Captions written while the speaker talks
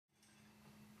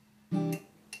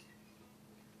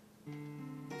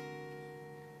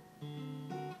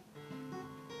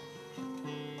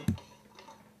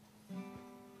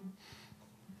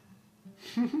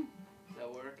Does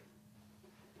that work?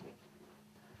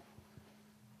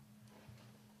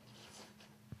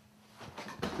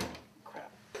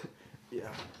 Crap. Yeah.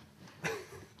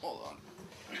 Hold on.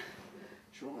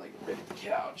 Just want to like rip the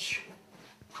couch.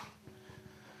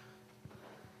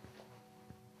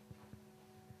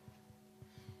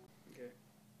 Okay,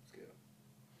 let's go.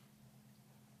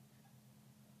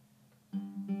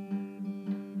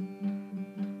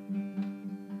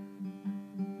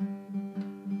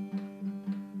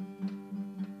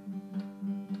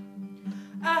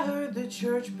 I heard the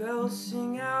church bells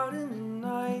sing out in the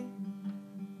night,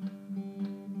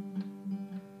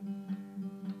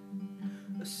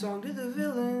 a song to the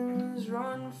villains,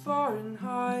 run far and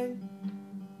hide.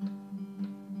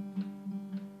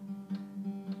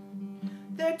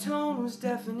 Their tone was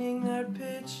deafening, their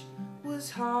pitch was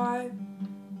high.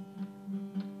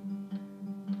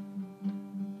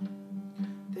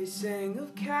 They sang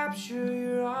of capture,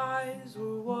 your eyes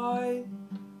were wide.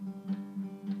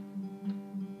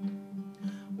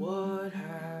 What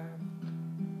have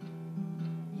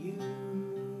you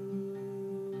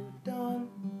done?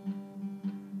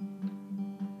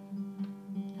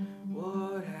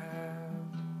 What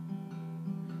have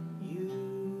you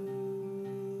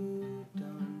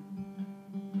done?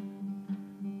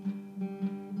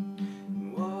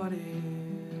 And what if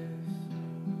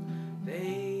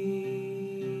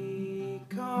they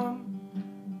come?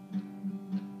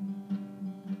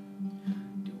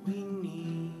 Do we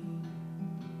need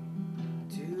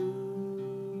to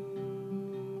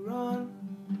run?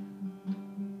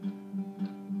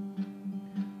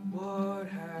 What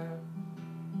have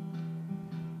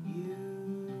you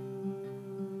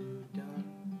done?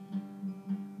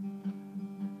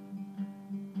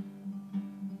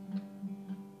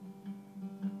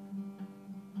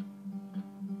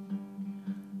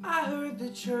 I heard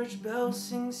the church bells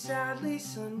sing sadly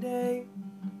Sunday,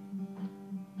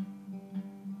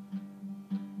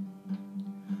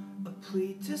 a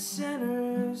plea to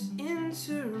sinners,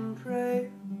 enter and pray.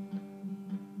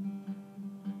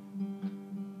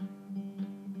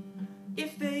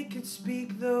 If they could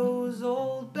speak, those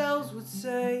old bells would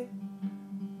say,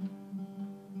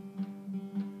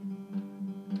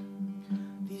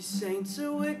 these saints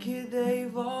are wicked,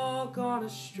 they've all gone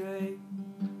astray.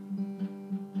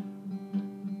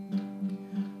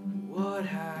 What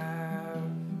have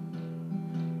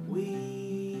we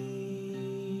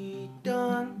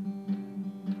done?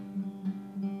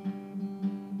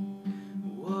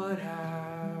 What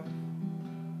have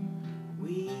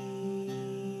we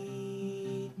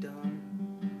done?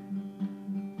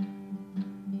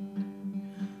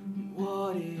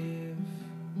 What if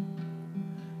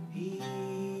he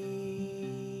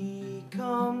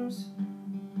comes?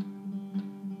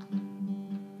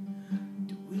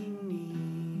 Do we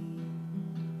need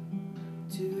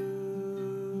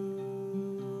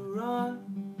to run?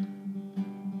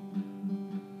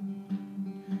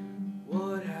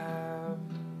 What have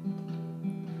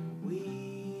we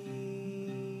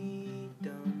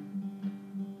done?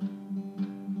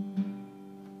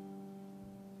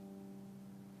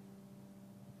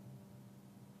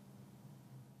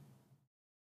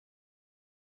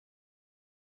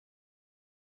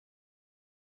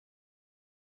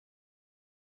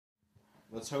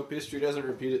 Let's hope history doesn't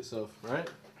repeat itself, right?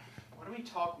 Why do we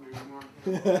talk weird anymore?